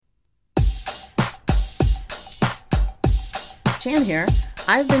Jan here.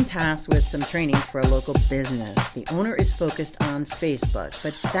 I've been tasked with some training for a local business. The owner is focused on Facebook,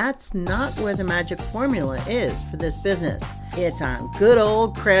 but that's not where the magic formula is for this business. It's on good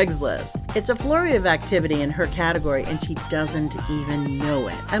old Craigslist. It's a flurry of activity in her category, and she doesn't even know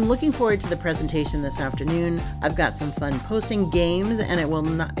it. I'm looking forward to the presentation this afternoon. I've got some fun posting games, and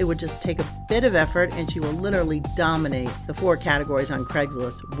it would just take a bit of effort, and she will literally dominate the 4 categories on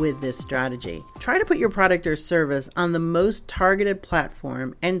Craigslist with this strategy. Try to put your product or service on the most targeted platform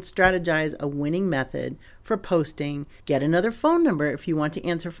and strategize a winning method for posting. Get another phone number if you want to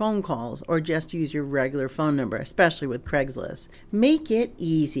answer phone calls, or just use your regular phone number, especially with Craigslist. Make it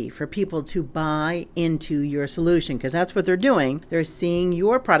easy for people to buy into your solution, because that's what they're doing. They're seeing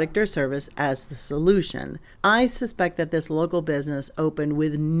your product or service as the solution. I suspect that this local business opened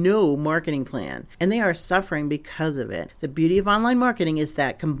with no marketing plan, and they are suffering because of it. The beauty of online marketing is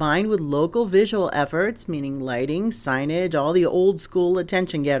that combined with local visual efforts, meaning lighting, signage, all the old school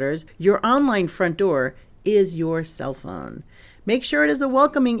attention getters, your online front door is your cell phone. Make sure it is a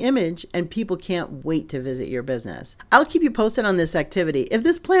welcoming image and people can't wait to visit your business. I'll keep you posted on this activity. If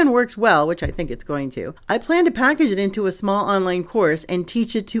this plan works well, which I think it's going to, I plan to package it into a small online course and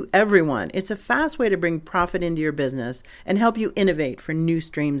teach it to everyone. It's a fast way to bring profit into your business and help you innovate for new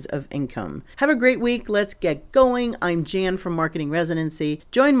streams of income. Have a great week. Let's get going. I'm Jan from Marketing Residency.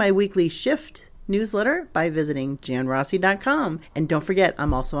 Join my weekly Shift newsletter by visiting janrossi.com. And don't forget,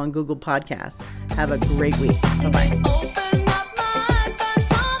 I'm also on Google Podcasts. Have a great week. Bye-bye.